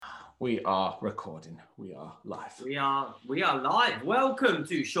We are recording. We are live. We are live. Welcome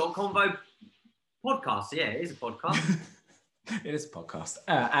to Short Convo Podcast. Yeah, it is a podcast. It is a podcast.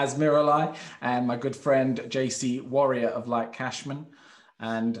 Asmiralai and my good friend JC Warrior of Light Cashman.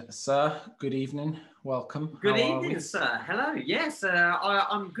 And sir, good evening. Welcome. Good evening, sir. Hello. Yes,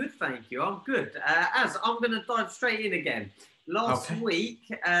 I'm good, thank you. I'm good. I'm going to dive straight in again. Last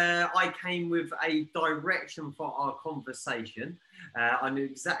week, I came with a direction for our conversation. I knew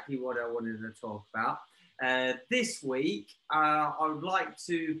exactly what I wanted to talk about. This week, I would like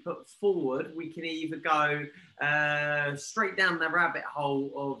to put forward, we can either go straight down the rabbit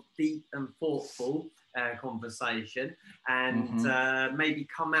hole of deep and thoughtful conversation and maybe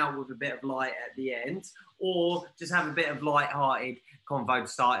come out with a bit of light at the end, or just have a bit of light-hearted convo to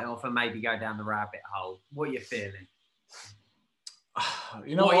start it off and maybe go down the rabbit hole. What are you feeling?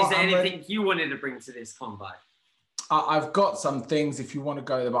 You know what? Is there anything you wanted to bring to this convo? I've got some things if you want to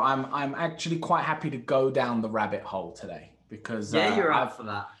go there, but I'm actually quite happy to go down the rabbit hole today because you're up for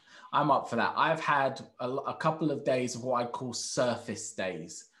that. I'm up for that. I've had a couple of days of what I call surface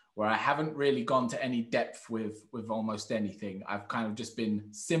days, where I haven't really gone to any depth with almost anything. I've kind of just been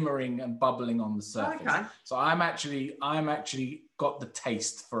simmering and bubbling on the surface. Okay. So I'm actually got the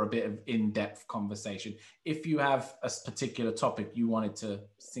taste for a bit of in-depth conversation. If you have a particular topic you wanted to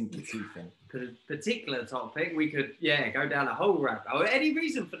sink your teeth in. Particular topic, we could go down a whole rabbit hole. Any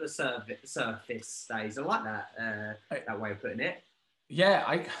reason for the surface days? I like that way of putting it. Yeah,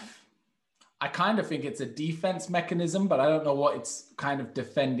 I kind of think it's a defense mechanism, but I don't know what it's kind of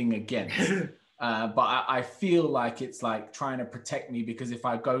defending against. But I feel like it's like trying to protect me, because if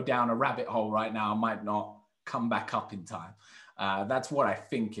I go down a rabbit hole right now, I might not come back up in time. That's what I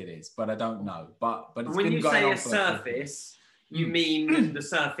think it is, but I don't know. But it's when been you going say on a for surface, you mean the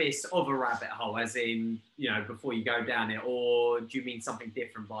surface of a rabbit hole, as in, before you go down it, or do you mean something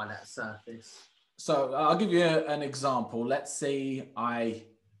different by that surface? So I'll give you an example. Let's say I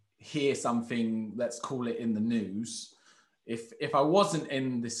hear something, let's call it in the news. If I wasn't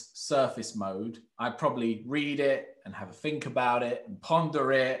in this surface mode, I'd probably read it and have a think about it and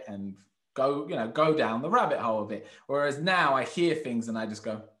ponder it and go down the rabbit hole of it. Whereas now I hear things and I just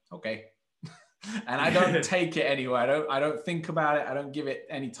go, okay. And I don't take it anywhere. I don't think about it. I don't give it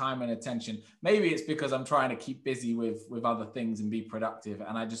any time and attention. Maybe it's because I'm trying to keep busy with other things and be productive.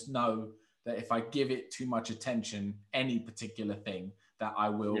 And I just know that if I give it too much attention, any particular thing, that I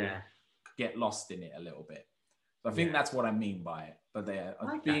will get lost in it a little bit. So I think that's what I mean by it. But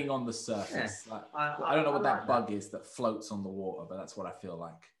being on the surface. Yeah. I don't know what that bug is that floats on the water, but that's what I feel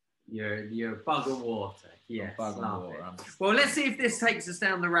like. You're a bug of water. Yes, water. Well, let's see if this takes us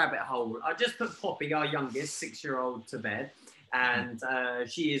down the rabbit hole. I just put Poppy, our youngest 6-year-old, to bed, and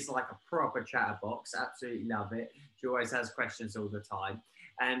she is like a proper chatterbox. Absolutely love it. She always has questions all the time.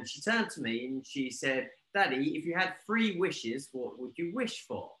 And she turned to me and she said, "Daddy, if you had 3 wishes, what would you wish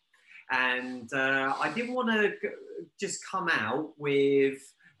for?" And I didn't want to just come out with,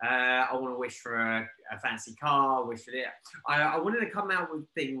 I want to wish for a fancy car, wish for it. I wanted to come out with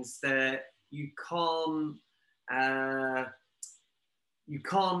things that you can't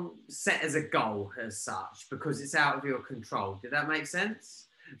set as a goal as such, because it's out of your control. Did that make sense?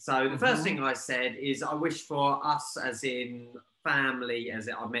 So the first thing I said is I wish for us, as in family, as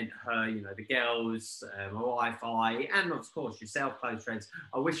I meant her, the girls, my Wi-Fi, and of course yourself, close friends.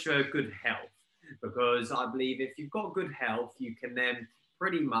 I wish for good health, because I believe if you've got good health, you can then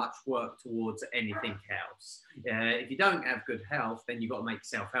pretty much work towards anything else. If you don't have good health, then you've got to make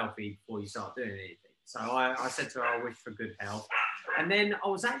yourself healthy before you start doing anything. So I said to her, I wish for good health. And then I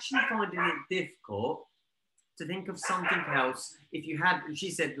was actually finding it difficult to think of something else. If you had,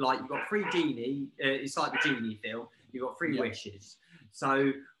 she said, like, you've got 3 genie, it's like the genie film, you've got 3 wishes.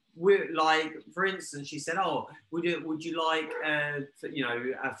 So we're like, for instance, she said, "Oh, would you like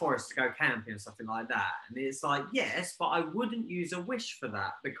a forest to go camping or something like that?" And it's like, yes, but I wouldn't use a wish for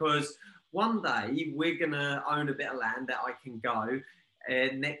that, because one day we're gonna own a bit of land that I can go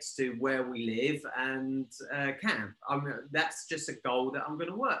next to where we live and camp. That's just a goal that I'm going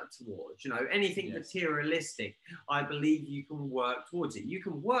to work towards. Anything materialistic, I believe you can work towards it. You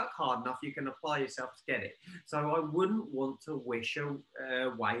can work hard enough, you can apply yourself to get it. So I wouldn't want to wish a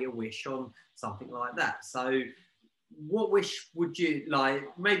wish on something like that. So what wish would you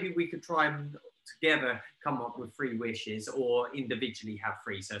like? Maybe we could try and together come up with 3 wishes, or individually have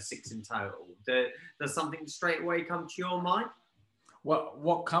 3, so 6 in total. Does something straight away come to your mind?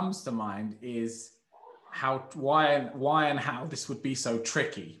 What comes to mind is why and how this would be so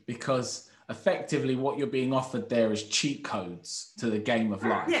tricky, because effectively what you're being offered there is cheat codes to the game of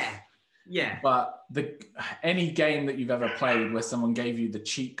life. Yeah. Yeah. But any game that you've ever played where someone gave you the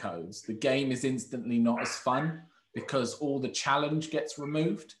cheat codes, the game is instantly not as fun because all the challenge gets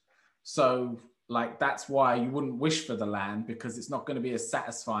removed. So like that's why you wouldn't wish for the land, because it's not going to be as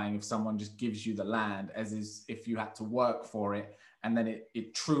satisfying if someone just gives you the land as is if you had to work for it, and then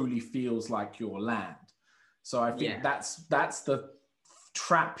it truly feels like your land. So I think that's the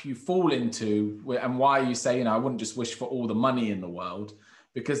trap you fall into, and why you say, you know, I wouldn't just wish for all the money in the world,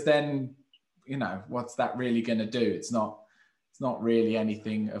 because then, you know, what's that really going to do? It's not really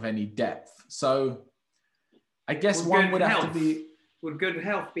anything of any depth. So I guess one would have to be... Would good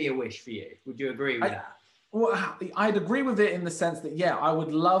health be a wish for you? Would you agree with that? Well, I'd agree with it in the sense that, yeah, I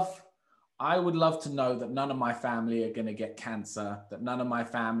would love to know that none of my family are going to get cancer, that none of my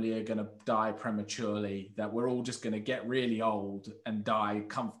family are going to die prematurely, that we're all just going to get really old and die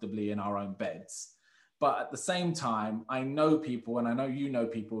comfortably in our own beds. But at the same time, I know people, and I know you know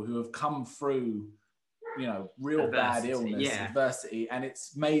people who have come through, you know, real bad illness, adversity, and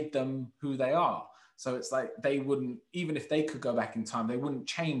it's made them who they are. So it's like they wouldn't, even if they could go back in time, they wouldn't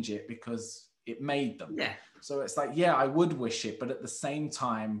change it because it made them. Yeah. So it's like, yeah, I would wish it, but at the same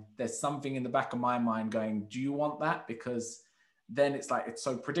time, there's something in the back of my mind going, do you want that? Because then it's like, it's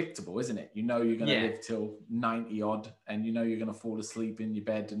so predictable, isn't it? You know, you're going to live till 90 odd, and you know, you're going to fall asleep in your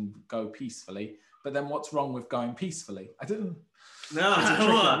bed and go peacefully. But then what's wrong with going peacefully? I didn't.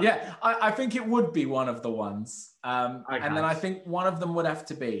 No. Yeah, I think it would be one of the ones. Okay. And then I think one of them would have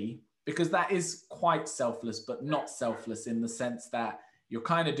to be, because that is quite selfless, but not selfless in the sense that you're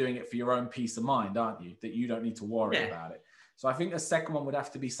kind of doing it for your own peace of mind, aren't you? That you don't need to worry about it. So I think a second one would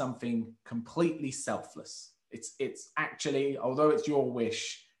have to be something completely selfless. It's actually, although it's your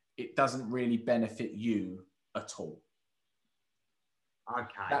wish, it doesn't really benefit you at all.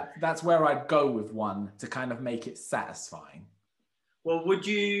 Okay. That's where I'd go with one to kind of make it satisfying. Well, would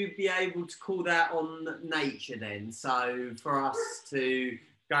you be able to call that on nature then? So for us to,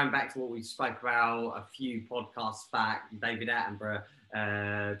 going back to what we spoke about a few podcasts back, David Attenborough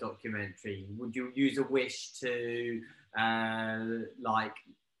documentary, would you use a wish to like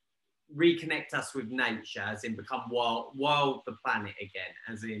reconnect us with nature, as in become wild the planet again,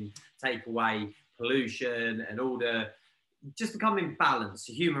 as in take away pollution and all the, just become in balance,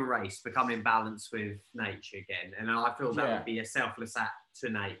 the human race become in balance with nature again? And I feel that would be a selfless act to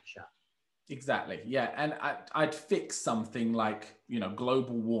nature. Exactly. Yeah. And I'd fix something like, you know,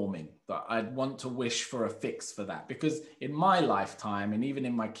 global warming, that I'd want to wish for a fix for that, because in my lifetime, and even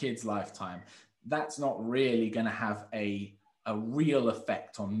in my kids' lifetime, that's not really going to have a real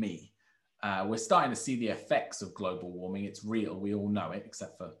effect on me. We're starting to see the effects of global warming. It's real. We all know it,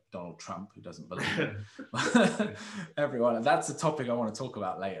 except for Donald Trump, who doesn't believe it. Everyone. That's a topic I want to talk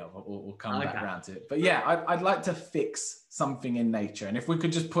about later. We'll come back around to it. But yeah, I'd like to fix something in nature. And if we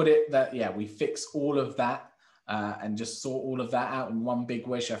could just put it that, yeah, we fix all of that and just sort all of that out in one big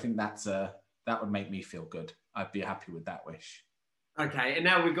wish, I think that would make me feel good. I'd be happy with that wish. Okay. And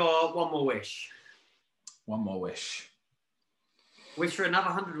now we've got one more wish. One more wish. Wish for another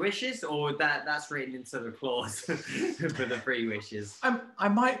 100 wishes, or that's written into the clause for the 3 wishes? I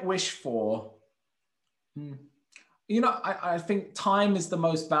might wish for, you know, I think time is the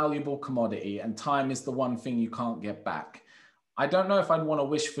most valuable commodity, and time is the one thing you can't get back. I don't know if I'd want to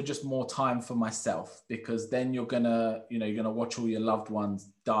wish for just more time for myself, because then you're gonna watch all your loved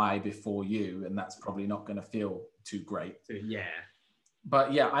ones die before you, and that's probably not gonna feel too great. Yeah.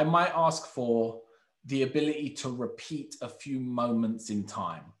 But yeah, I might ask for the ability to repeat a few moments in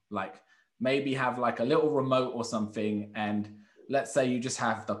time, like maybe have like a little remote or something, and let's say you just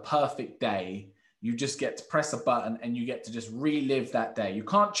have the perfect day, you just get to press a button and you get to just relive that day. You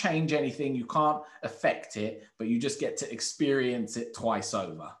can't change anything, you can't affect it, but you just get to experience it twice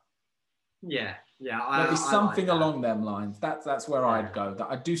over. Yeah. Maybe something like along them lines. That's where I'd go, that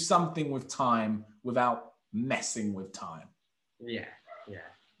I'd do something with time without messing with time. Yeah.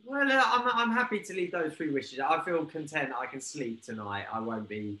 Well, I'm happy to leave those 3 wishes. I feel content. I can sleep tonight. I won't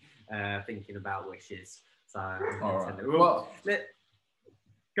be thinking about wishes. So, all right. Well,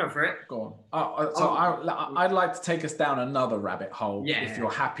 go for it. Go on. I'd like to take us down another rabbit hole. If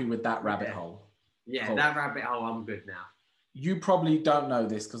you're happy with that rabbit hole. Yeah, cool. That rabbit hole, I'm good now. You probably don't know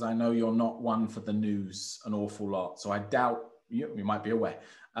this, because I know you're not one for the news an awful lot. So I doubt you might be aware.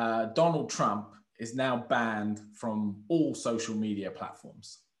 Donald Trump is now banned from all social media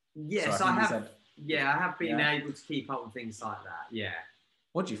platforms. Yes, so I have been able to keep up with things like that. Yeah.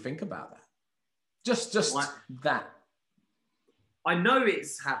 What do you think about that? Just that. I know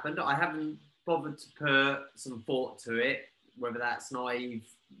it's happened. I haven't bothered to put some thought to it, whether that's naive,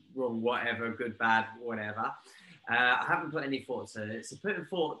 wrong, whatever, good, bad, whatever. I haven't put any thought to it. So putting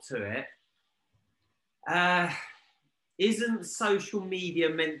thought to it, isn't social media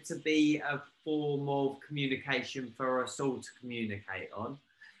meant to be a form of communication for us all to communicate on?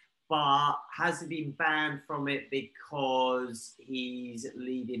 But has he been banned from it because he's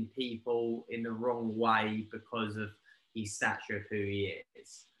leading people in the wrong way because of his stature of who he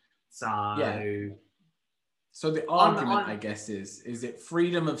is? So, yeah. So the argument, I guess, is it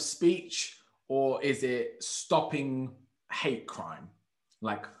freedom of speech or is it stopping hate crime?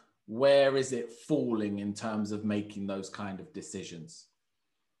 Like, where is it falling in terms of making those kind of decisions?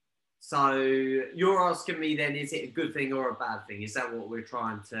 So you're asking me then, is it a good thing or a bad thing? Is that what we're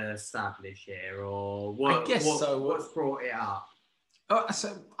trying to establish here? Or what, I guess so. What's brought it up?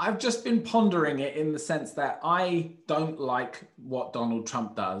 So I've just been pondering it in the sense that I don't like what Donald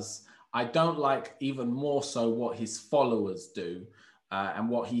Trump does. I don't like even more so what his followers do and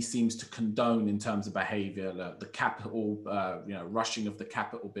what he seems to condone in terms of behavior, the Capitol, rushing of the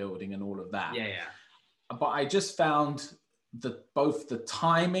Capitol building and all of that. Yeah, yeah. But I just found that both the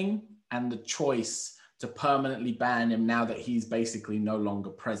timing and the choice to permanently ban him now that he's basically no longer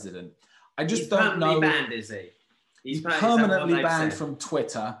president. I just don't know. He's permanently banned, is he? He's permanently banned from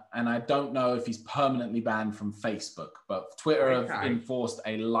Twitter, and I don't know if he's permanently banned from Facebook, but Twitter have enforced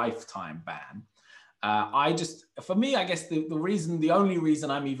a lifetime ban. For me, I guess the only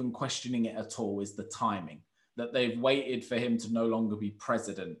reason I'm even questioning it at all is the timing, that they've waited for him to no longer be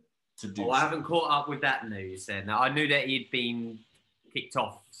president to do so. I haven't caught up with that news then. I knew that he'd been kicked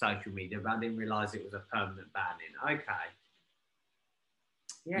off social media, but I didn't realise it was a permanent banning. Okay.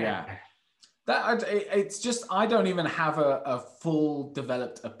 Yeah. It's just, I don't even have a full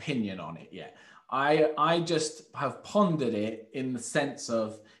developed opinion on it yet. I just have pondered it in the sense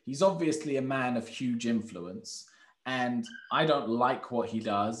of he's obviously a man of huge influence and I don't like what he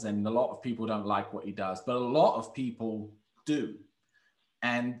does and a lot of people don't like what he does, but a lot of people do.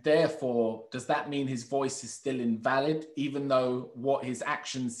 And therefore, does that mean his voice is still invalid, even though what his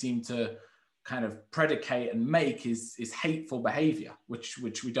actions seem to kind of predicate and make is hateful behavior, which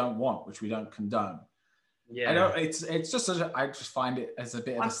we don't want, which we don't condone. Yeah, it's just I just find it as a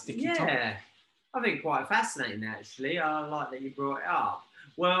bit of a sticky topic. Yeah, I think quite fascinating actually. I like that you brought it up.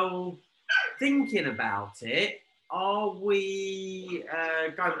 Well, thinking about it, are we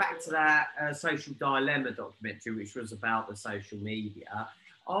going back to that Social Dilemma documentary, which was about the social media?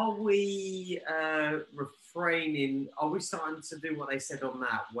 Are we refraining? Are we starting to do what they said on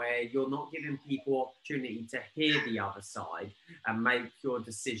that, where you're not giving people opportunity to hear the other side and make your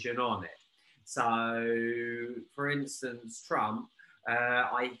decision on it? So, for instance, Trump,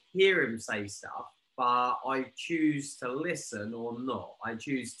 I hear him say stuff, but I choose to listen or not. I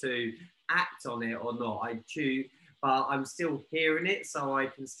choose to act on it or not. I choose, but I'm still hearing it, so I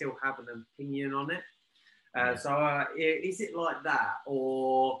can still have an opinion on it. So is it like that,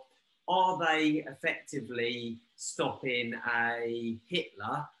 or are they effectively stopping a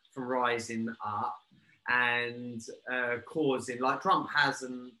Hitler from rising up and causing, like Trump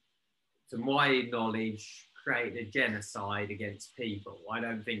hasn't, to my knowledge, created a genocide against people? I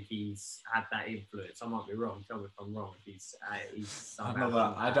don't think he's had that influence. I might be wrong. Tell me if I'm wrong. He's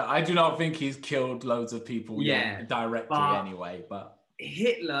I do not think he's killed loads of people directly anyway, but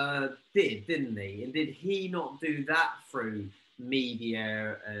Hitler did, didn't he? And did he not do that through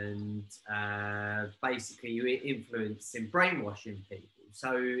media and basically influencing, brainwashing people?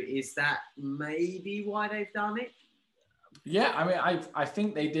 So is that maybe why they've done it? Yeah, I mean, I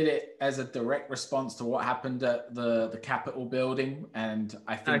think they did it as a direct response to what happened at the Capitol building, and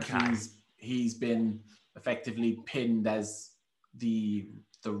I think he's been effectively pinned as the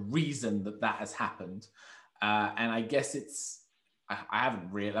reason that has happened, and I guess I haven't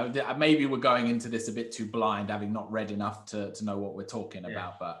really. Maybe we're going into this a bit too blind, having not read enough to know what we're talking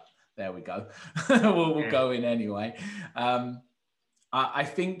about. But there we go. we'll go in anyway. I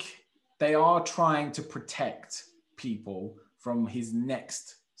think they are trying to protect people from his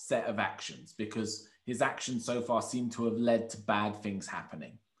next set of actions because his actions so far seem to have led to bad things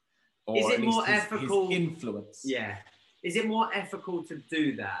happening. Or is it more ethical? His influence. Yeah. Is it more ethical to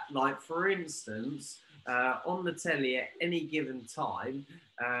do that? Like, for instance, on the telly at any given time,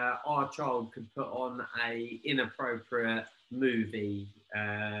 our child could put on a inappropriate movie,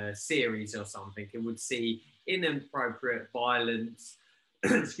 series or something, and would see inappropriate violence,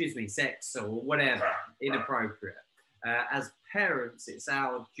 excuse me, sex or whatever, inappropriate. As parents, it's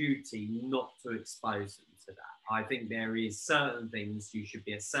our duty not to expose them to that. I think there is certain things you should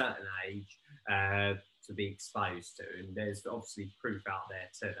be a certain age to be exposed to, and there's obviously proof out there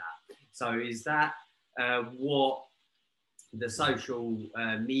to that. So is that what the social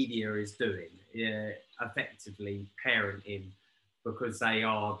media is doing, effectively parenting, because they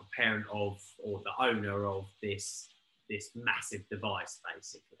are the parent of or the owner of this massive device,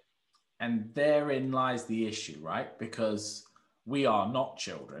 basically. And therein lies the issue, right? Because we are not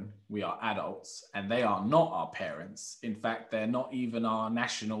children, we are adults, and they are not our parents. In fact, they're not even our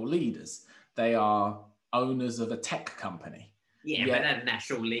national leaders. They are owners of a tech company. Yeah, but they're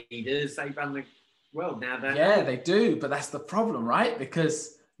national leaders. They run the world now, don't they? Yeah, they do. But that's the problem, right?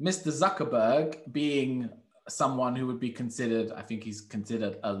 Because Mr. Zuckerberg, being someone who would be considered, I think he's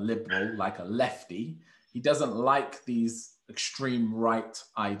considered a liberal, like a lefty, he doesn't like these extreme right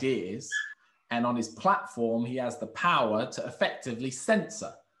ideas. And on his platform, he has the power to effectively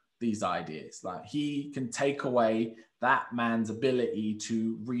censor these ideas. Like, he can take away that man's ability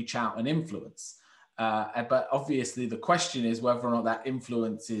to reach out and influence. But obviously the question is whether or not that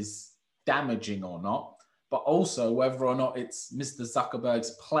influence is damaging or not, but also whether or not it's Mr.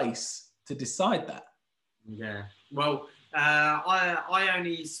 Zuckerberg's place to decide that. Yeah. Well, I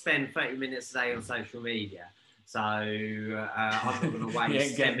only spend 30 minutes a day on social media. So I'm not going to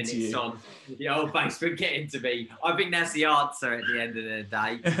waste 10 minutes on the old Facebook getting to me. I think that's the answer at the end of the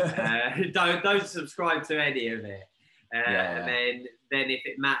day. Don't subscribe to any of it. And then if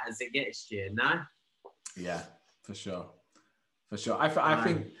it matters, it gets to you, no? Yeah, for sure. For sure. I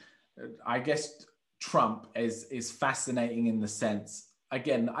think, I guess Trump is fascinating in the sense,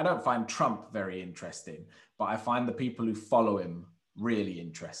 again, I don't find Trump very interesting, but I find the people who follow him really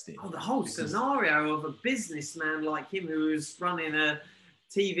interesting. Oh, the whole scenario of a businessman like him who is running a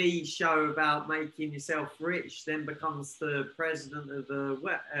TV show about making yourself rich, then becomes the president of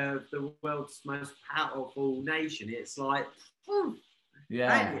the world's most powerful nation. It's like,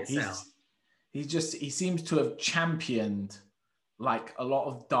 yeah, he seems to have championed like a lot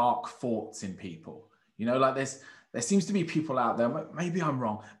of dark thoughts in people. You know, like there seems to be people out there, maybe I'm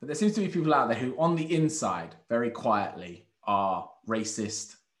wrong, but there seems to be people out there who on the inside, very quietly, are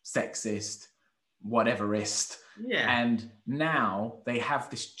racist, sexist, whateverist. Yeah. And now they have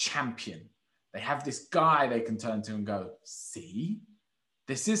this champion. They have this guy they can turn to and go, see,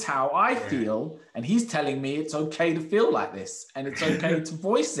 this is how I feel. And he's telling me it's okay to feel like this. And it's okay to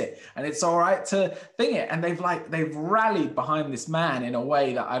voice it. And it's all right to think it. And they've rallied behind this man in a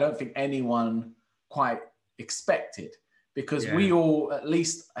way that I don't think anyone quite expected. Because we all, at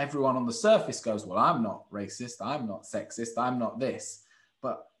least everyone on the surface goes, well, I'm not racist, I'm not sexist, I'm not this.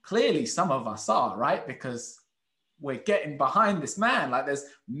 But clearly some of us are, right? Because we're getting behind this man. Like, there's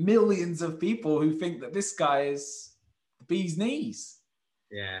millions of people who think that this guy is the bee's knees.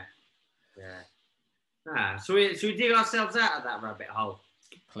 Yeah. So we dig ourselves out of that rabbit hole.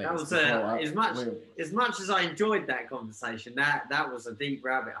 Please, that was as much as I enjoyed that conversation, that was a deep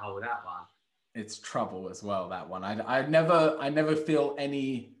rabbit hole, that one. It's trouble as well, that one. I never feel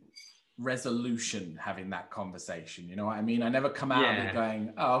any resolution having that conversation. You know what I mean? I never come out of it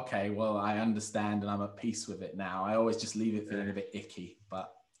going, oh, okay, well, I understand and I'm at peace with it now. I always just leave it feeling a bit icky,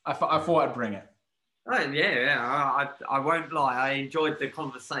 but I thought I'd bring it. Oh, I won't lie. I enjoyed the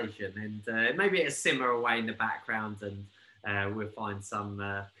conversation, and maybe it'll simmer away in the background, and we'll find some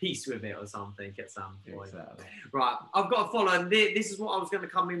peace with it or something at some point. Exactly. Right, I've got to follow. This is what I was going to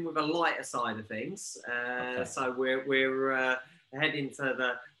come in with, a lighter side of things. Okay. So we're heading to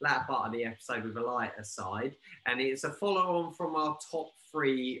the latter part of the episode with a lighter side, and it's a follow-on from our top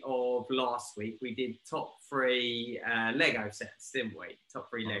 3 of last week. We did top 3 Lego sets, didn't we? Top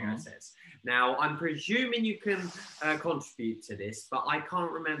 3 Lego sets. Now, I'm presuming you can contribute to this, but I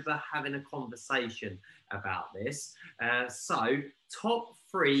can't remember having a conversation about this. So, top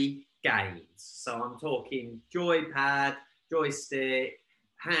 3 games. So I'm talking joypad, joystick,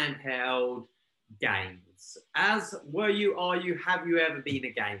 handheld games. Have you ever been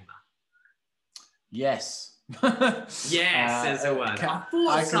a gamer? Yes. Yes, there's a word. I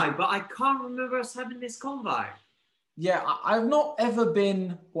thought so, but I can't remember us having this convo. Yeah, I've not ever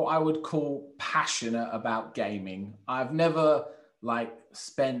been what I would call passionate about gaming. I've never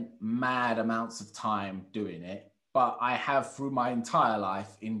spent mad amounts of time doing it, but I have through my entire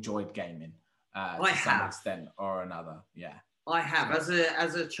life enjoyed gaming to some extent or another. Yeah. I have. As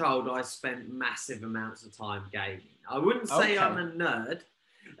a child, I spent massive amounts of time gaming. I wouldn't say I'm a nerd,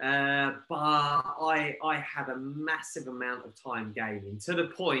 but I had a massive amount of time gaming, to the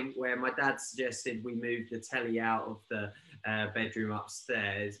point where my dad suggested we move the telly out of the bedroom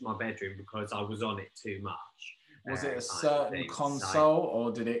upstairs, my bedroom, because I was on it too much. Was it a certain console,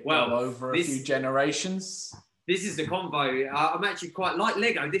 or did it go over a few generations? This is the convo. I'm actually quite like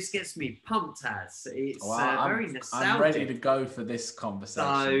Lego. This gets me pumped as it's very nostalgic. I'm ready to go for this conversation.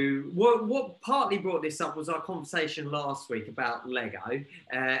 So what partly brought this up was our conversation last week about Lego,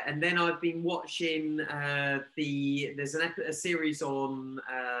 and then I've been watching there's a series on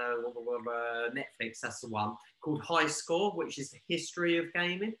Netflix. That's the one called High Score, which is the history of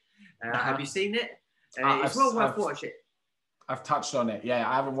gaming. Have you seen it? It's well worth watching. I've touched on it. Yeah,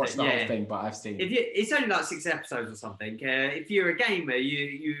 I haven't watched the whole thing, but I've seen it. It's only like 6 episodes or something. If you're a gamer,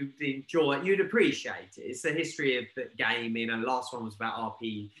 you'd enjoy it. You'd appreciate it. It's the history of gaming, and the last one was about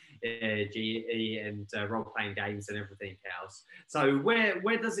RPG and role-playing games and everything else. So where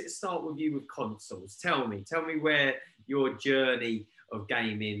does it start with you with consoles? Tell me where your journey of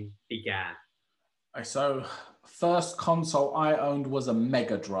gaming began. So first console I owned was a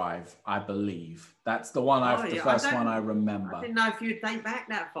Mega Drive, I believe. That's the one the first one I remember. I didn't know if you'd date back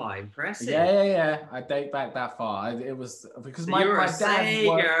that far. Impressive. Yeah. I date back that far. It was because my dad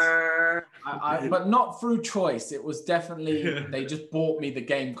worked, but not through choice. It was definitely they just bought me the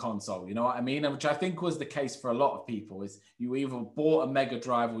game console. You know what I mean? Which I think was the case for a lot of people. Is you either bought a Mega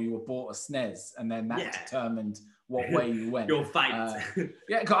Drive or you were bought a SNES, and then that determined what way you went. Your fate.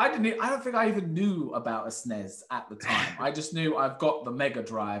 Cause I don't think I even knew about a SNES at the time. I just knew I've got the Mega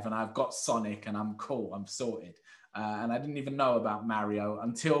Drive and I've got Sonic and I'm cool, I'm sorted. And I didn't even know about Mario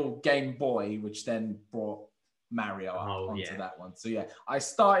until Game Boy, which then brought Mario onto that one. So yeah, I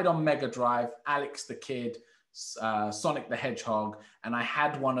started on Mega Drive, Alex the Kid, Sonic the Hedgehog, and I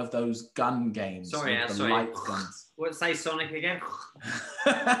had one of those gun games. Light guns. What, say Sonic again?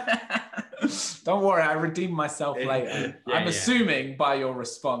 Don't worry, I redeemed myself later. I'm assuming by your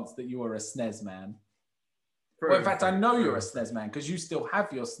response that you were a SNES man. Well, in fact, I know you're a SNES man because you still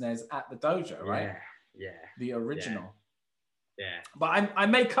have your SNES at the dojo, right? Yeah. The original. Yeah. But I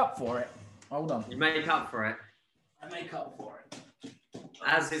make up for it. Hold on. You make up for it. I make up for it.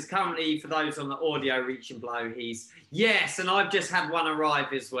 As is currently, for those on the audio reaching below, and I've just had one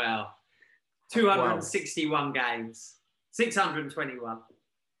arrive as well. 261 games. 621.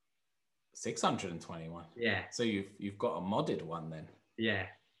 621. Yeah. So you've got a modded one then. Yeah.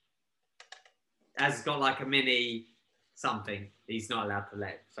 Has got like a mini something. He's not allowed to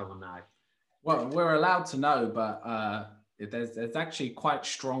let someone know. Well, we're allowed to know, but there's actually quite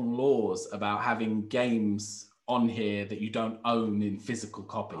strong laws about having games on here that you don't own in physical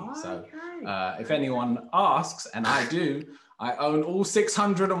copy. Okay. So if anyone asks, and I do, I own all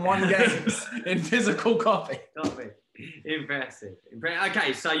 601 games in physical copy. Impressive.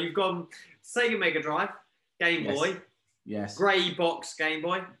 Okay, so you've gone Sega Mega Drive, Game Boy. Yes. Grey box Game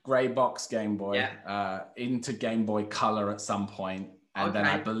Boy. Grey box Game Boy. Yeah. Into Game Boy Color at some point, and then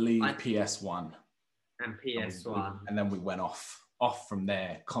I believe PS1. And PS1. And then we went off from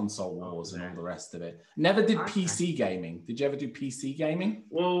there, console wars and all the rest of it. Never did PC gaming. Did you ever do PC gaming?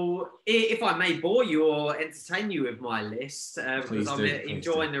 Well, if I may bore you or entertain you with my list, because I'm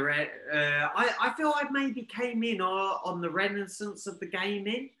enjoying the I feel I maybe came in on the renaissance of the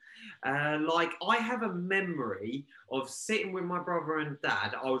gaming. Like I have a memory of sitting with my brother and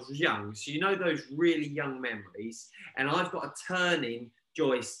dad. I was young, so you know those really young memories. And I've got a turning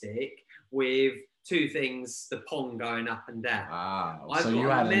joystick with two things, the Pong going up and down. Wow. So you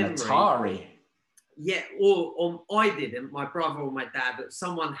had an Atari. Yeah, or I didn't, my brother or my dad, but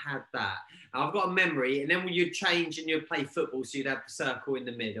someone had that. And I've got a memory, and then when you'd change and you'd play football, so you'd have the circle in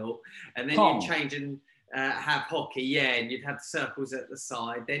the middle, and then you'd change and have hockey, and you'd have the circles at the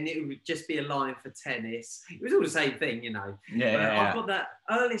side. Then it would just be a line for tennis. It was all the same thing, you know. I've got that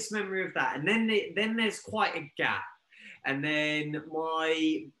earliest memory of that, and then there's quite a gap. And then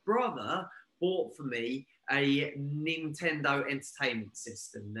my brother bought for me a Nintendo Entertainment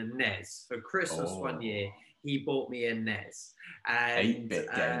System, the NES, for Christmas one year. He bought me a NES. And 8-bit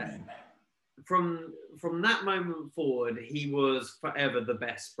gaming. From that moment forward, he was forever the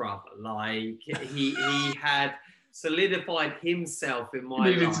best brother. Like he had solidified himself in my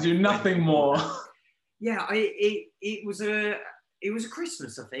life. Needed to do nothing more. Yeah, it was a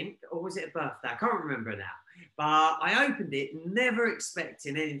Christmas, I think, or was it a birthday? I can't remember now. But I opened it, never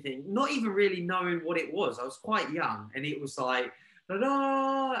expecting anything, not even really knowing what it was. I was quite young, and it was like,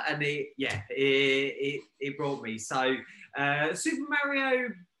 ta-da! And it brought me. So Super Mario,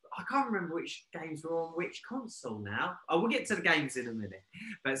 I can't remember which games were on which console now. I will get to the games in a minute.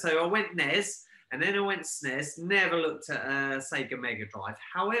 But so I went NES, And then I went SNES, never looked at Sega Mega Drive.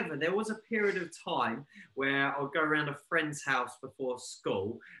 However, there was a period of time where I would go around a friend's house before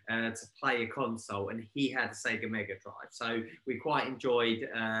school to play a console, and he had a Sega Mega Drive. So we quite enjoyed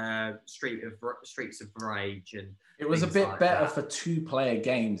Streets of Rage. And it was a bit like better that. for two-player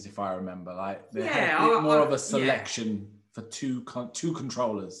games, if I remember. Like they had Yeah, a bit more of a yeah. selection for two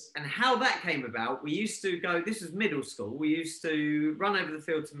controllers. And how that came about, we used to go, this was middle school, we used to run over the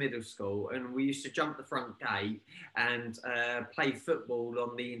field to middle school, and we used to jump the front gate and play football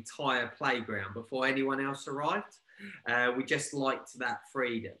on the entire playground before anyone else arrived. We just liked that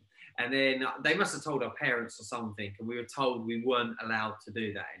freedom. And then they must have told our parents or something, and we were told we weren't allowed to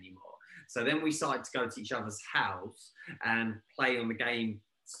do that anymore. So then we started to go to each other's house and play on the game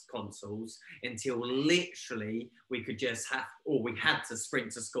consoles until literally we could just we had to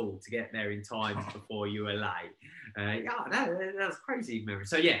sprint to school to get there in time before you were late. That was crazy memory.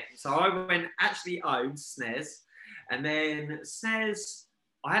 So I actually owned SNES, and then SNES,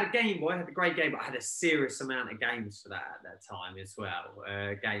 I had a Game Boy, I had a great Game Boy. I had a serious amount of games for that at that time as well.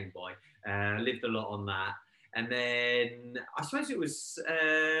 Game Boy, lived a lot on that. And then I suppose it was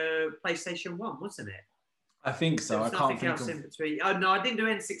PlayStation 1, wasn't it? I think so. I can't think of... in between. Oh no, I didn't do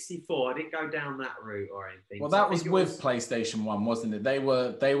N64. I didn't go down that route or anything. Well, that was with PlayStation 1, wasn't it? They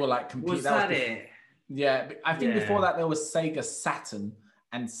were like competing. Was that it? Yeah, I think before that there was Sega Saturn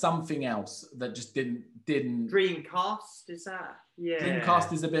and something else that just didn't. Dreamcast, is that? Yeah.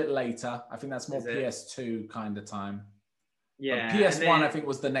 Dreamcast is a bit later. I think that's more PS2 kind of time. Yeah. But PS1, I think,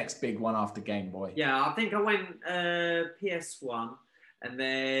 was the next big one after Game Boy. Yeah, I think I went PS1 and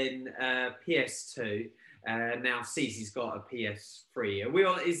then PS2. Now Cece's got a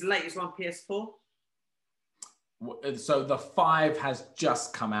PS3. Is the latest one PS4? So the 5 has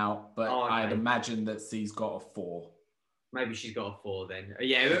just come out, but okay. I'd imagine that C's got a 4. Maybe she's got a 4 then.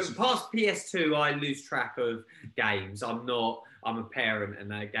 Yeah, past PS2, I lose track of games. I'm a parent,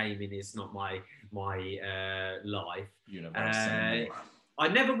 and gaming is not my life. I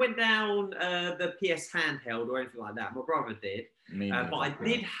never went down the PS handheld or anything like that. My brother did. But I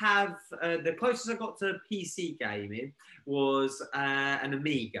did have, the closest I got to PC gaming was an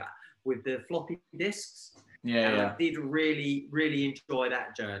Amiga with the floppy disks. I did really, really enjoy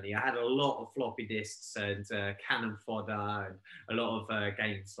that journey. I had a lot of floppy disks and cannon fodder, and a lot of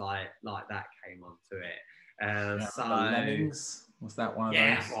games like that came onto it. So Lemmings, was that one of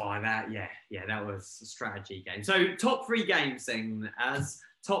those? That was a strategy game. So top 3 games then,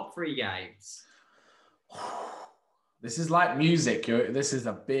 top 3 games. This is like music. This is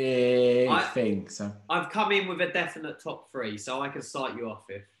a big thing. So I've come in with a definite top 3, so I can start you off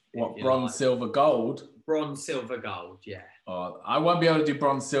if bronze, silver, gold? Bronze, silver, gold, yeah. I won't be able to do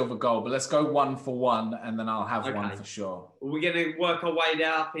bronze, silver, gold, but let's go 1 for 1, and then I'll have one for sure. We're going to work our way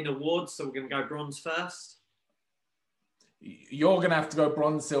up in awards, so we're going to go bronze first. You're going to have to go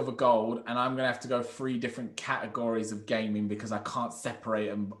bronze, silver, gold, and I'm going to have to go 3 different categories of gaming because I can't separate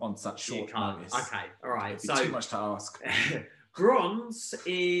them on such short notice. Okay, all right. It'd be too much to ask. Bronze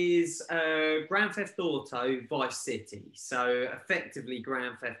is Grand Theft Auto Vice City. So effectively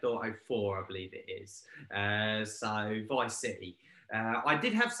Grand Theft Auto 4, I believe it is. So Vice City. I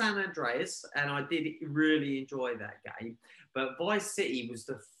did have San Andreas, and I did really enjoy that game. But Vice City was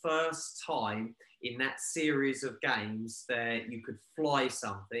the first time in that series of games that you could fly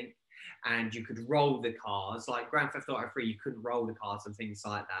something and you could roll the cars. Like Grand Theft Auto 3, you couldn't roll the cars and things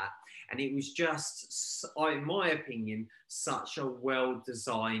like that. And it was just, in my opinion, such a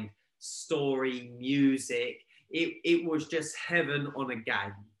well-designed story, music. It was just heaven on a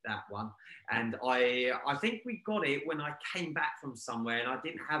game, that one. And I think we got it when I came back from somewhere and I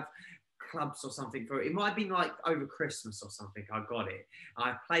didn't have clubs or something for it. It might have been like over Christmas or something. I got it.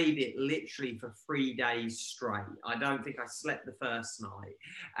 I played it literally for 3 days straight. I don't think I slept the first night.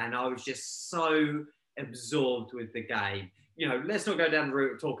 And I was just so absorbed with the game. You know, let's not go down the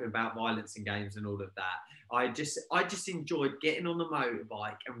route of talking about violence in games and all of that. I just enjoyed getting on the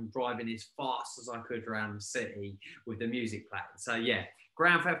motorbike and driving as fast as I could around the city with the music playing. So yeah,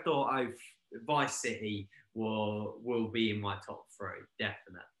 Grand Theft Auto Vice City will be in my top 3,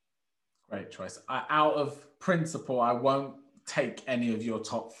 definite. Great choice. Out of principle, I won't take any of your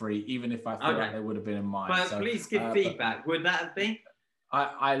top 3, even if I feel like they would have been in mine. But please give feedback. Would that have been?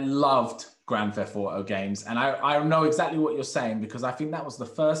 I loved Grand Theft Auto games, and I know exactly what you're saying because I think that was the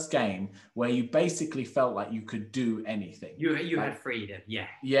first game where you basically felt like you could do anything. You had freedom, yeah.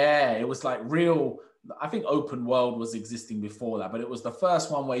 Yeah, it was like real. I think open world was existing before that, but it was the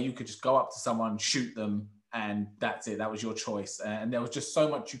first one where you could just go up to someone, shoot them, and that's it. That was your choice, and there was just so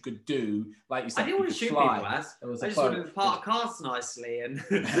much you could do. Like you said, I didn't want to shoot people, as I just wanted to park cars nicely. And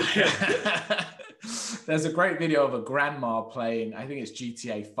there's a great video of a grandma playing, I think it's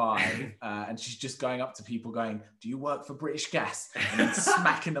GTA 5, and she's just going up to people going, "Do you work for British Gas?" And then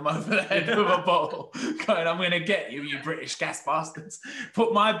smacking them over the head with a bottle, going, "I'm going to get you, you British Gas bastards.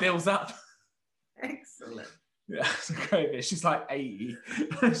 Put my bills up." Excellent. Yeah, it's a great video. She's like 80.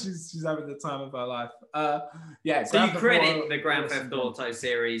 she's having the time of her life. Yeah. So you credit the Grand Theft Auto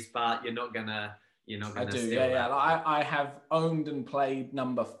series, but you're not gonna. I do. Yeah. Like, I have owned and played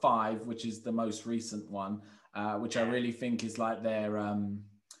number 5, which is the most recent one, which I really think is like their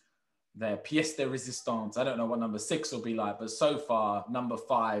pièce de résistance. I don't know what number 6 will be like, but so far number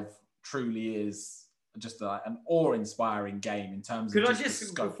 5 truly is just an awe-inspiring game in terms of. Could I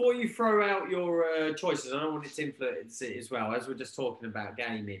just, before you throw out your choices, I don't want it to influence it as well, as we're just talking about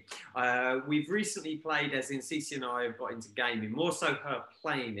gaming. We've recently played, as in Cece and I have got into gaming, more so her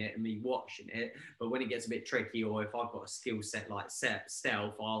playing it and me watching it, but when it gets a bit tricky, or if I've got a skill set like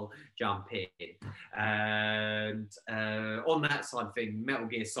stealth, I'll jump in. And on that side of thing, Metal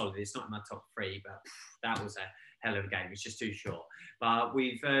Gear Solid, it's not in my top 3, but that was a hell of a game. It's just too short. But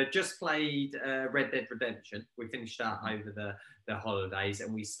we've just played Red Dead Redemption. We finished that over the holidays,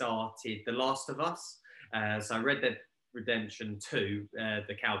 and we started The Last of Us. So Red Dead Redemption 2,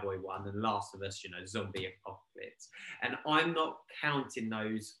 the cowboy one, and Last of Us, zombie apocalypse. And I'm not counting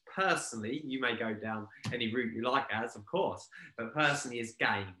those personally. You may go down any route you like, as of course, but personally as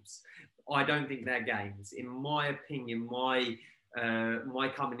games. I don't think they're games. In my opinion, my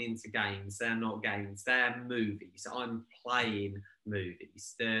coming into games, they're not games, they're movies. I'm playing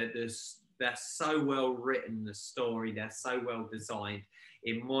movies. They're so well written, the story, they're so well designed.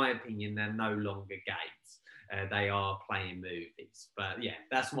 In my opinion, they're no longer games. They are playing movies. But yeah,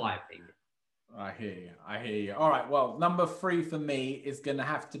 that's my opinion. I hear you. All right, well, number 3 for me is going to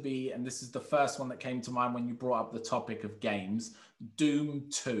have to be, and this is the first one that came to mind when you brought up the topic of games, Doom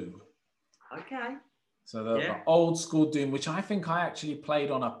 2. Okay. So the old school Doom, which I think I actually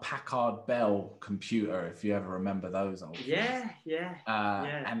played on a Packard Bell computer, if you ever remember those old. Yeah.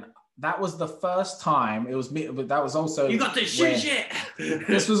 And that was the first time it was me, but that was also. You got to shoot it.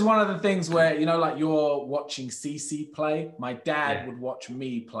 This was one of the things where, like you're watching CC play. My dad would watch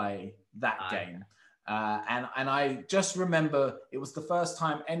me play that game. And I just remember it was the first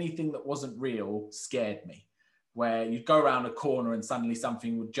time anything that wasn't real scared me, where you'd go around a corner and suddenly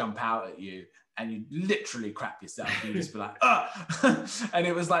something would jump out at you. And you literally crap yourself. You just be like, ah! And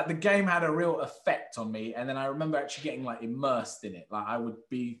it was like the game had a real effect on me. And then I remember actually getting like immersed in it. Like I would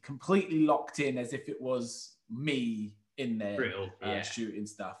be completely locked in as if it was me in there shooting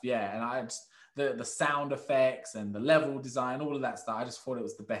stuff. Yeah. And I just, the sound effects and the level design, all of that stuff, I just thought it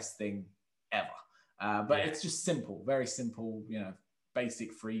was the best thing ever. But it's just simple, very simple,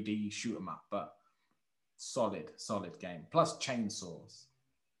 basic 3D shoot 'em up, but solid game. Plus chainsaws.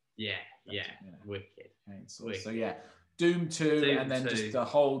 Yeah, wicked. So yeah, Doom 2 and then just the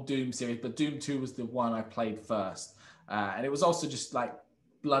whole Doom series. But Doom 2 was the one I played first. And it was also just like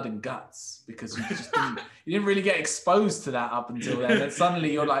blood and guts because you just didn't really get exposed to that up until then. And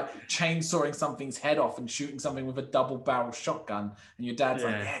suddenly you're like chainsawing something's head off and shooting something with a double barrel shotgun. And your dad's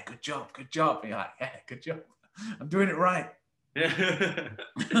like, yeah, good job. And you're like, yeah, good job. I'm doing it right.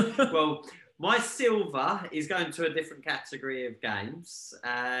 Well, my silver is going to a different category of games.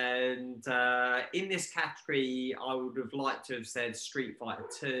 And in this category, I would have liked to have said Street Fighter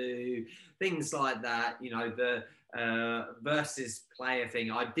 2, things like that, the versus player thing.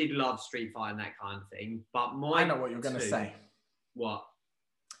 I did love Street Fighter and that kind of thing. But I know what you're going to say. What?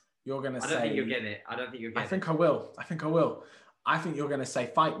 You're going to say... I don't think you'll get it. I think I will. I think you're going to say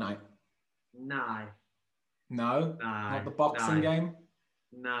Fight Night. No. No? Not the boxing game?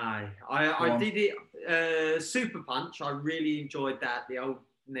 No, I did it. Super Punch, I really enjoyed that. The old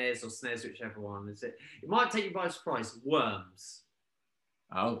NES or SNES, whichever one is it. It might take you by surprise. Worms.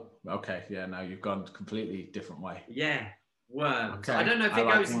 Oh, okay. Yeah, no, you've gone a completely different way. Yeah, Worms. Okay. I don't know if it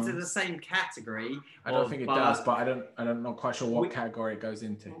goes into the same category. I don't think it does, but I'm not quite sure what category it goes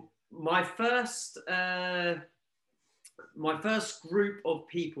into. My first group of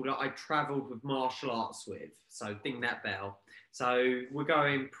people that I travelled with martial arts with, so ding that bell. So we're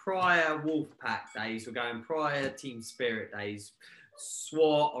going prior Wolfpack days, we're going prior Team Spirit days,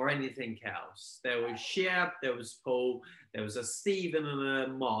 SWAT or anything else. There was Shiab, there was Paul, there was a Stephen and a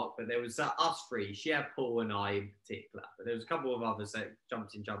Mark, but there was us three, Shiab, Paul and I in particular. But there was a couple of others that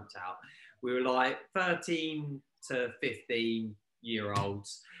jumped out. We were like 13 to 15 year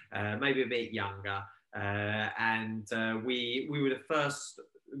olds, maybe a bit younger. And we were the first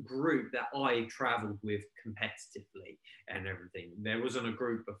group that I travelled with competitively and everything. There wasn't a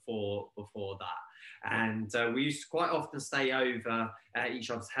group before that, and we used to quite often stay over at each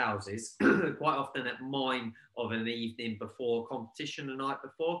other's houses. Quite often at mine of an evening before competition, the night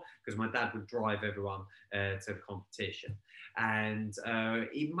before, because my dad would drive everyone to the competition. And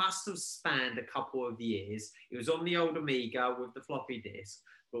it must have spanned a couple of years. It was on the old Amiga with the floppy disk,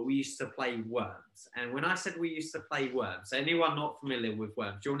 but we used to play Worms. And when I said we used to play Worms, anyone not familiar with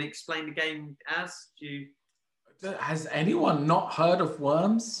Worms, do you want to explain the game as? Has anyone not heard of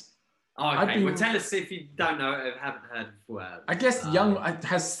Worms? Oh, okay, well, tell us if you don't know or haven't heard of Worms. I guess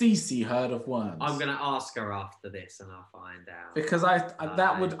has Cece heard of Worms? I'm going to ask her after this and I'll find out. Because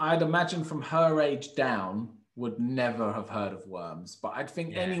I'd imagine from her age down would never have heard of Worms. But I'd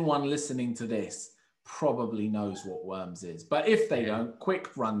think anyone listening to this probably knows what Worms is. But if they don't,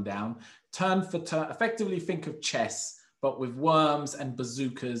 quick rundown. Turn for turn. Effectively think of chess, but with worms and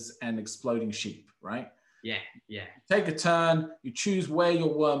bazookas and exploding sheep, right? Yeah. Take a turn, you choose where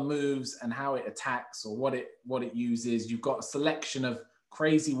your worm moves and how it attacks or what it uses. You've got a selection of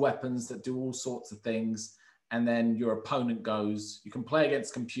crazy weapons that do all sorts of things. And then your opponent goes. You can play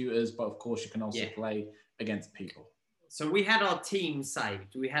against computers, but of course you can also play against people. So we had our team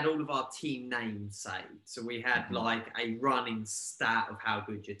saved. We had all of our team names saved. So we had like a running stat of how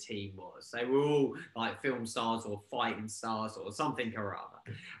good your team was. They were all like film stars or fighting stars or something or other.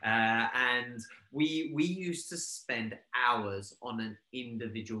 And we used to spend hours on an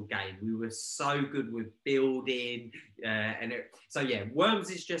individual game. We were so good with building.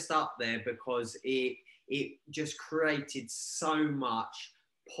 Worms is just up there because it just created so much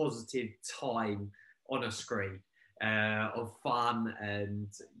positive time on a screen. Of fun and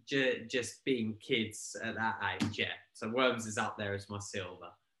just being kids at that age, So Worms is up there as my silver.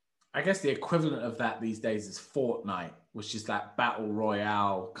 I guess the equivalent of that these days is Fortnite, which is that battle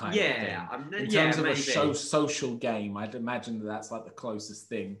royale kind of thing. In terms of a social game, I'd imagine that's like the closest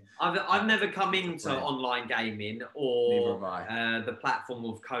thing. I've never come into online gaming or the platform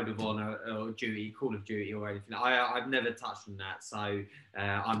of Code of Honor or Call of Duty or anything. I've never touched on that, so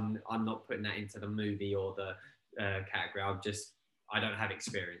I'm not putting that into the movie or the category. I don't have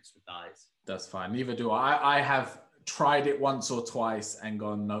experience with those. That's fine. Neither do I. I have tried it once or twice and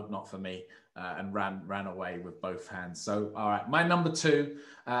gone, nope, not for me, and ran away with both hands. So, all right, my number 2,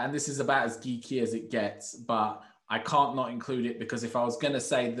 and this is about as geeky as it gets, but I can't not include it because if I was going to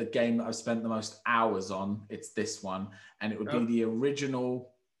say the game that I've spent the most hours on, it's this one, and it would be the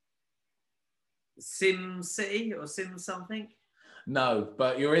original Sim City or Sim something. No,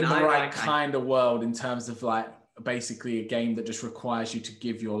 but you're in the right kind of world in terms of like basically a game that just requires you to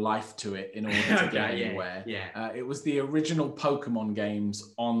give your life to it in order to get anywhere. It was the original Pokemon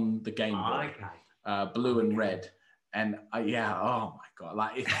games on the Game Boy, Blue and Red. And oh my God,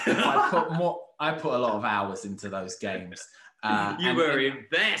 like if I put a lot of hours into those games. You were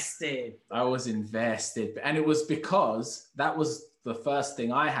invested. I was invested. And it was because that was the first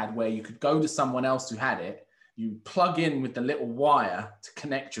thing I had where you could go to someone else who had it. You plug in with the little wire to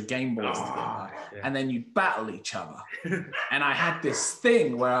connect your Game Boys together, and then you battle each other. And I had this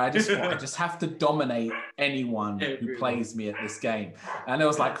thing where I just have to dominate anyone who plays me at this game. And there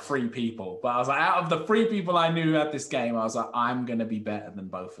was like 3 people, but I was like, out of the 3 people I knew at this game, I was like, I'm going to be better than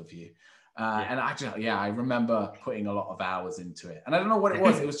both of you. And I remember putting a lot of hours into it. And I don't know what it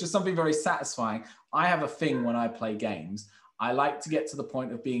was. It was just something very satisfying. I have a thing when I play games. I like to get to the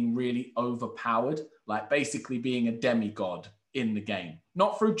point of being really overpowered, like basically being a demigod in the game,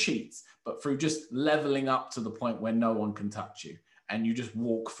 not through cheats, but through just leveling up to the point where no one can touch you. And you just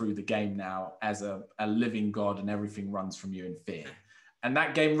walk through the game now as a living god and everything runs from you in fear. And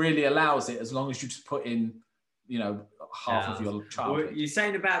that game really allows it as long as you just put in, half of your childhood. Well, you're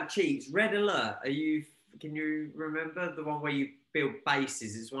saying about cheats, Red Alert, can you remember the one where you build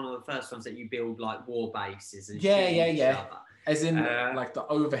bases? It's one of the first ones that you build like war bases and shoot each other. As in like the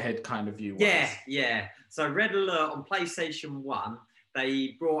overhead kind of view. Yeah. So Red Alert on PlayStation 1,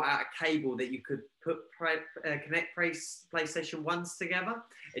 they brought out a cable that you could connect PlayStation 1s together,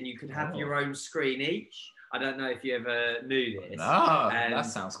 and you could have your own screen each. I don't know if you ever knew this. No, that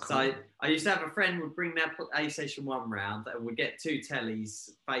sounds cool. So I used to have a friend who would bring their PlayStation 1 round, and we'd get 2 tellies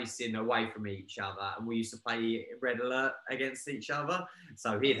facing away from each other, and we used to play Red Alert against each other.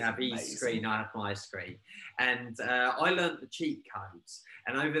 So he'd have his screen, I had my screen. And I learned the cheat codes.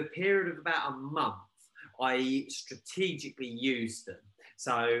 And over a period of about a month, I strategically used them.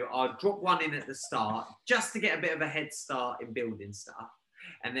 So I'd drop one in at the start just to get a bit of a head start in building stuff.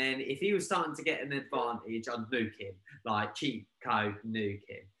 And then if he was starting to get an advantage, I'd nuke him, like cheat code nuke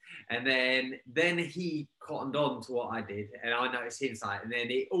him. And then he cottoned on to what I did, and I noticed hindsight. And then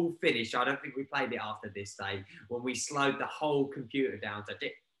it all finished. I don't think we played it after this day when we slowed the whole computer down to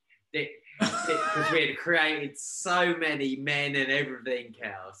dick, because we had created so many men and everything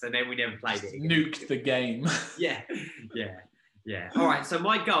else, and then we never played it again. Nuked the game. Yeah. All right, so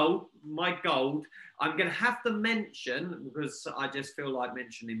my gold, I'm going to have to mention, because I just feel like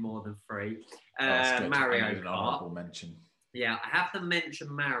mentioning more than 3, Mario Kart. Mention. Yeah, I have to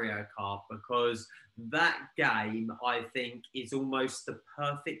mention Mario Kart because that game, I think, is almost the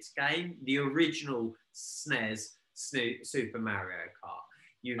perfect game. The original SNES Super Mario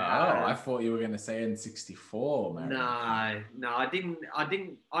Kart. I thought you were going to say N64. Mario. No, I didn't.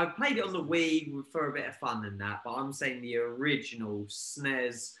 I played it on the Wii for a bit of fun and that, but I'm saying the original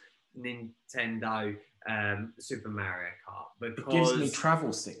SNES Nintendo Super Mario Kart because it gives me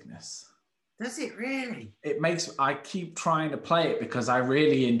travel sickness. Does it really? I keep trying to play it because I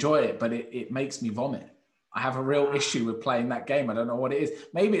really enjoy it, but it makes me vomit. I have a real issue with playing that game. I don't know what it is.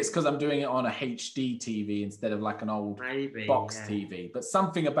 Maybe it's because I'm doing it on a HD TV instead of like an old box TV. But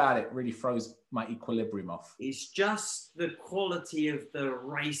something about it really throws my equilibrium off. It's just the quality of the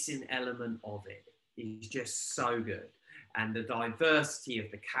racing element of it is just so good. And the diversity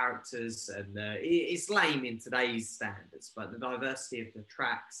of the characters, and it's lame in today's standards, but the diversity of the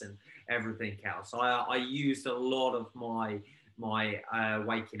tracks and everything else. I used a lot of my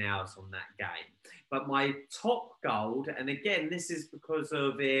waking hours on that game. But my top gold, and again, this is because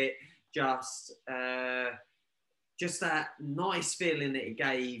of it, just that nice feeling that it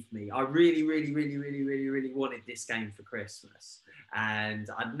gave me. I really, really, really, really, really, really wanted this game for Christmas. And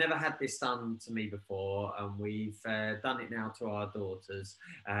I'd never had this done to me before, and we've done it now to our daughters.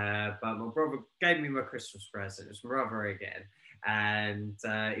 But my brother gave me my Christmas present. It was my brother again. And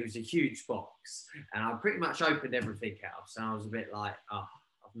it was a huge box. And I pretty much opened everything else. And I was a bit like, oh,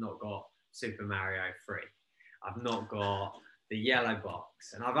 I've not got Super Mario 3. I've not got the yellow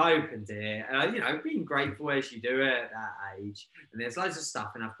box, and I've opened it, and being grateful as you do it at that age, and there's loads of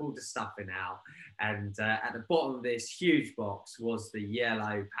stuff, and I've pulled the stuffing out, and at the bottom of this huge box was the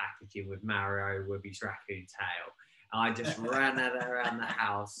yellow packaging with Mario with his raccoon tail. I just ran that around the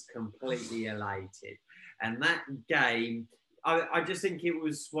house completely elated, and that game, I just think it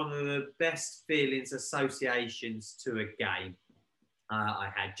was one of the best feelings, associations to a game I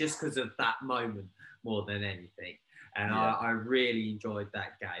had, just because of that moment more than anything. And I really enjoyed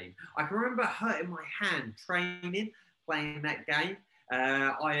that game. I can remember hurting my hand training, playing that game.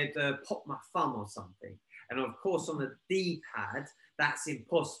 I had popped my thumb or something. And of course, on the D-pad, that's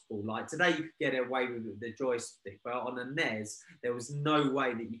impossible. Like today, you could get away with the joystick, but on a NES, there was no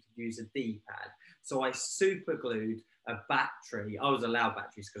way that you could use a D-pad. So I super glued a battery. I was allowed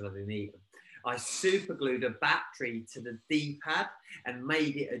batteries because I didn't need them. I super glued a battery to the D-pad and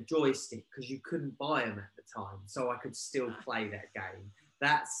made it a joystick because you couldn't buy them at the time. So I could still play that game.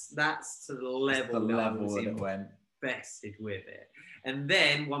 That's to the level that I was invested with it. And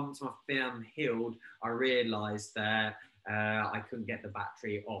then once my thumb healed, I realised that I couldn't get the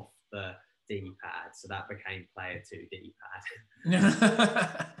battery off the D-pad. So that became Player 2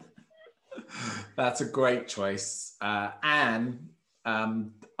 D-pad. That's a great choice.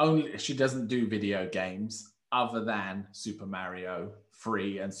 Only she doesn't do video games other than Super Mario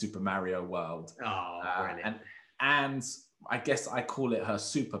 3 and Super Mario World. Oh, brilliant. And I guess I call it her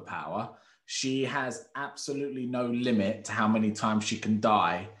superpower. She has absolutely no limit to how many times she can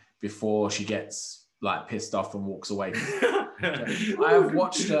die before she gets like pissed off and walks away. I have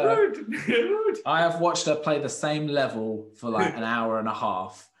watched her play the same level for like an hour and a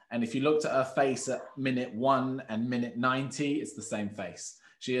half. And if you looked at her face at minute 1 and minute 90, it's the same face.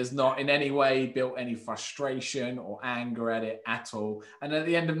 She has not in any way built any frustration or anger at it at all. And at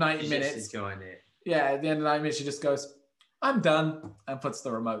the end of 90 minutes, just enjoying it. Yeah, at the end of 90 minutes, she just goes, I'm done, and puts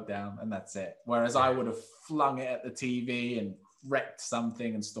the remote down, and that's it. Whereas I would have flung it at the TV and wrecked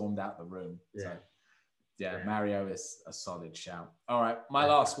something and stormed out the room. Yeah. So, Mario is a solid shout. All right, my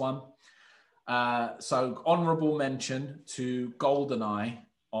last one. So honorable mention to GoldenEye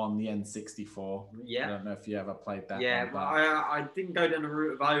on the N64. Yeah. I don't know if you ever played that. Yeah, well, I didn't go down the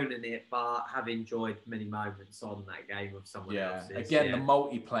route of owning it, but have enjoyed many moments on that game of someone else's. Again, the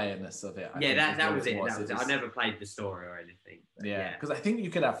multiplayerness of it. That was it. I never played the story or anything. Because I think you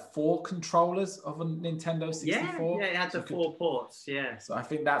could have 4 controllers of a Nintendo 64. Yeah, it had the 4 ports, So I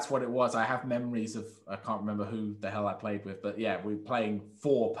think that's what it was. I have memories of, I can't remember who the hell I played with, but yeah, we were playing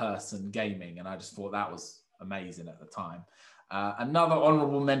 4-person gaming, and I just thought that was amazing at the time. Another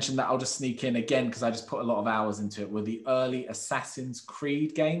honorable mention that I'll just sneak in again, because I just put a lot of hours into it, were the early Assassin's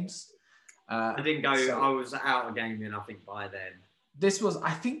Creed games. I didn't go, I was out of gaming, I think, by then. This was,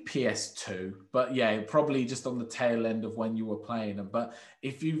 I think, PS2, but yeah, probably just on the tail end of when you were playing them. But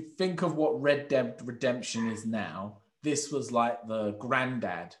if you think of what Red Dead Redemption is now, this was like the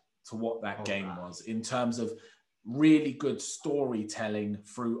granddad to what that game was in terms of really good storytelling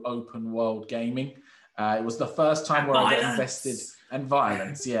through open world gaming. It was the first time where I got invested, and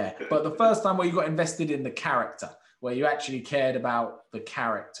violence, yeah. But the first time where you got invested in the character, where you actually cared about the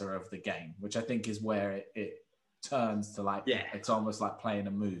character of the game, which I think is where it turns to like, it's almost like playing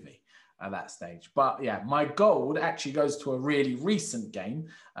a movie at that stage. But yeah, my gold actually goes to a really recent game,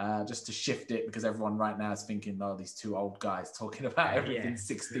 just to shift it, because everyone right now is thinking, oh, these two old guys talking about everything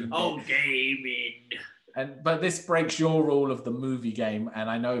 16-bit. Old gaming. But this breaks your rule of the movie game, and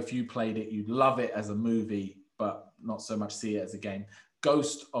I know if you played it, you'd love it as a movie, but not so much see it as a game.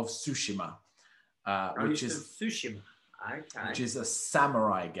 Ghost of Tsushima, which is a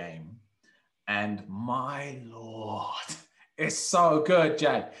samurai game, and my lord, it's so good,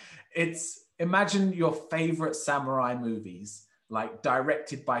 Jad. Imagine your favorite samurai movies, like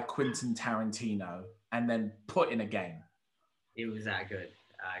directed by Quentin Tarantino, and then put in a game. It was that good.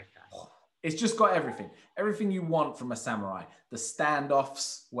 Okay. It's just got everything you want from a samurai. The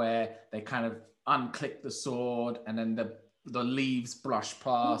standoffs where they kind of unclick the sword and then the leaves brush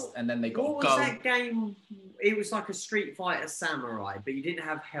past and then they got What was that game? It was like a Street Fighter samurai, but you didn't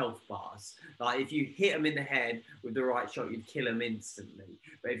have health bars. Like if you hit them in the head with the right shot, you'd kill them instantly.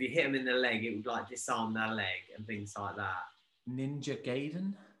 But if you hit them in the leg, it would like disarm their leg and things like that. Ninja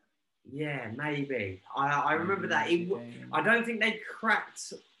Gaiden? Yeah, maybe. I remember that. I don't think they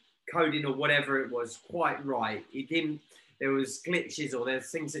cracked coding or whatever it was quite right. It didn't. There was glitches or there's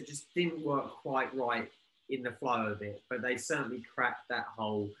things that just didn't work quite right in the flow of it, but they certainly cracked that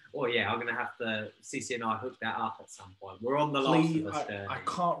whole. Oh yeah, I'm gonna have to CC and I hook that up at some point. We're on the Last of Us journey. I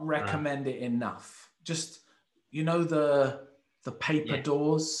can't recommend it enough. Just the paper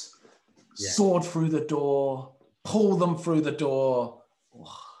doors, sword through the door, pull them through the door.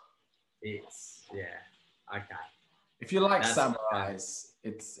 It's okay. If you like samurais,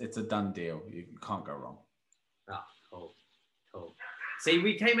 it's a done deal. You can't go wrong. Oh, cool. See,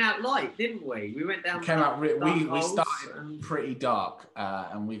 we came out light, didn't we? We went down. We started pretty dark,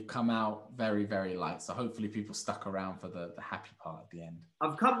 and we've come out very, very light. So hopefully, people stuck around for the happy part at the end.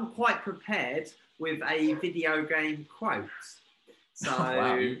 I've come quite prepared with a video game quote. So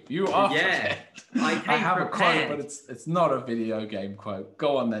wow, you are prepared. I have prepared. A quote, but it's not a video game quote.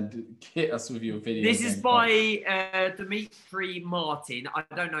 Go on then, hit us with your video. This is by Dimitri Martin. I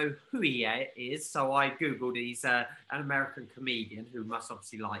don't know who he is, so I googled. He's an American comedian who must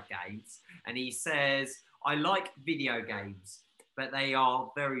obviously like games, and he says, "I like video games, but they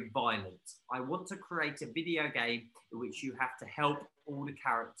are very violent. I want to create a video game in which you have to help all the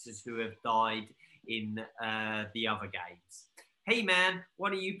characters who have died in the other games. Hey man,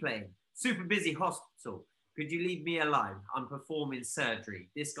 what are you playing? Super busy hospital. Could you leave me alone? I'm performing surgery.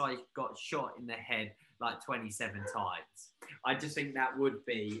 This guy got shot in the head like 27 times." I just think that would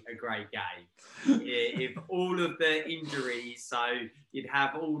be a great game. If all of the injuries, so you'd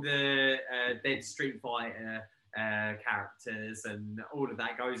have all the dead Street Fighter characters and all of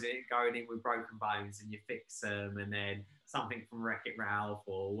that going in with broken bones, and you fix them, and then something from Wreck-It Ralph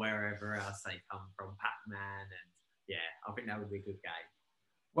or wherever else they come from, Pac-Man, and yeah, I think that would be a good game.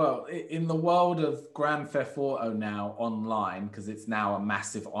 Well, in the world of Grand Theft Auto now online, because it's now a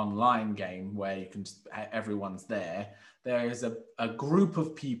massive online game where you can everyone's there. There is a group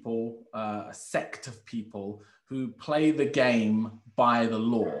of people, a sect of people who play the game by the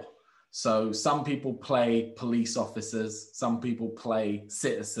law. So some people play police officers, some people play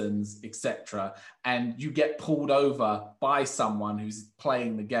citizens, etc. And you get pulled over by someone who's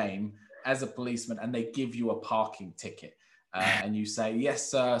playing the game as a policeman, and they give you a parking ticket. And you say, "Yes,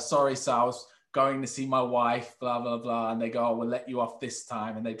 sir, sorry, sir, I was going to see my wife, blah, blah, blah." And they go, "Oh, we'll let you off this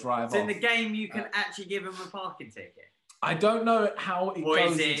time." And they drive off. So in the game, you can actually give them a parking ticket? I don't know how it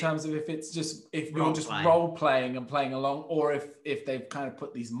goes in terms of if you're just role playing and playing along, or if they've kind of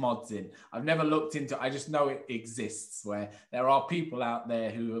put these mods in. I've never looked into it. I just know it exists, where there are people out there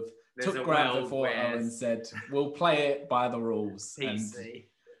who have took Grand Theft Auto and said, "We'll play it by the rules." PC. And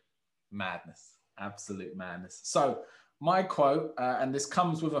madness, absolute madness. So my quote, and this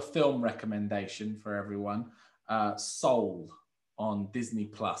comes with a film recommendation for everyone, Soul on Disney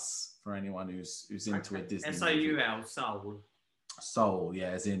Plus, for anyone who's into a Disney S-O-U-L, Soul. Soul,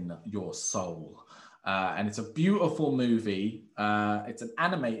 yeah, as in your soul. And it's a beautiful movie. It's an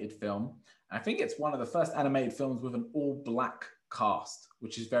animated film, I think it's one of the first animated films with an all-black cast,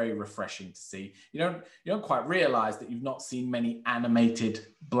 which is very refreshing to see. You don't quite realize that you've not seen many animated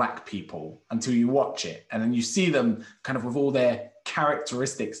black people until you watch it, and then you see them kind of with all their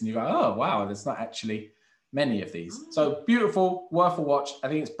characteristics, and you go, oh wow, there's not actually many of these. So beautiful, worth a watch. I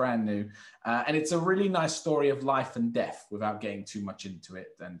think it's brand new, and it's a really nice story of life and death without getting too much into it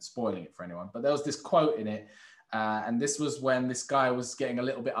and spoiling it for anyone. But there was this quote in it, and this was when this guy was getting a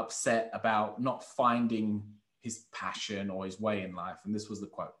little bit upset about not finding his passion or his way in life. And this was the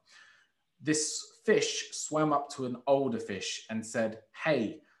quote. This fish swam up to an older fish and said,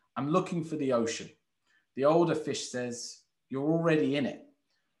 "Hey, I'm looking for the ocean." The older fish says, "You're already in it."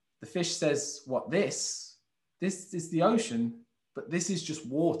 The fish says, "What, this? This is the ocean, but this is just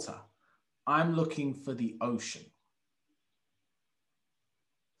water. I'm looking for the ocean."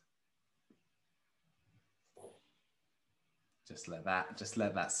 Just let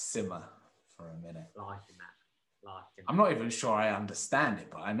that simmer for a minute. Liking that. I'm not even sure I understand it,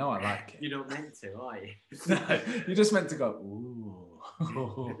 but I know I like it. You're not meant to, are you? No, you're just meant to go, ooh.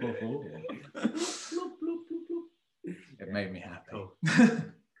 It made me happy.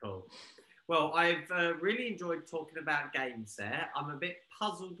 Cool. Well, I've really enjoyed talking about games there. I'm a bit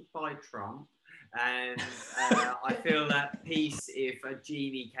puzzled by Trump, and I feel at peace if a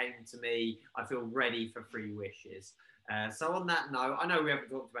genie came to me. I feel ready for 3 wishes. So on that note, I know we haven't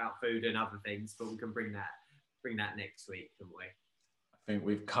talked about food and other things, but we can bring that next week, can't we? I think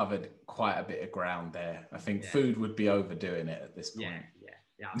we've covered quite a bit of ground there. I think food would be overdoing it at this point.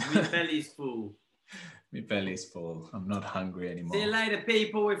 Yeah. My belly's full. My belly's full. I'm not hungry anymore. See you later,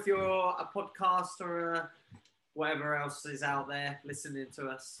 people. If you're a podcast or whatever else is out there listening to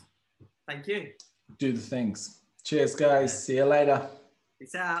us, thank you. Do the things. Cheers, guys. See you later.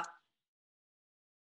 Peace out.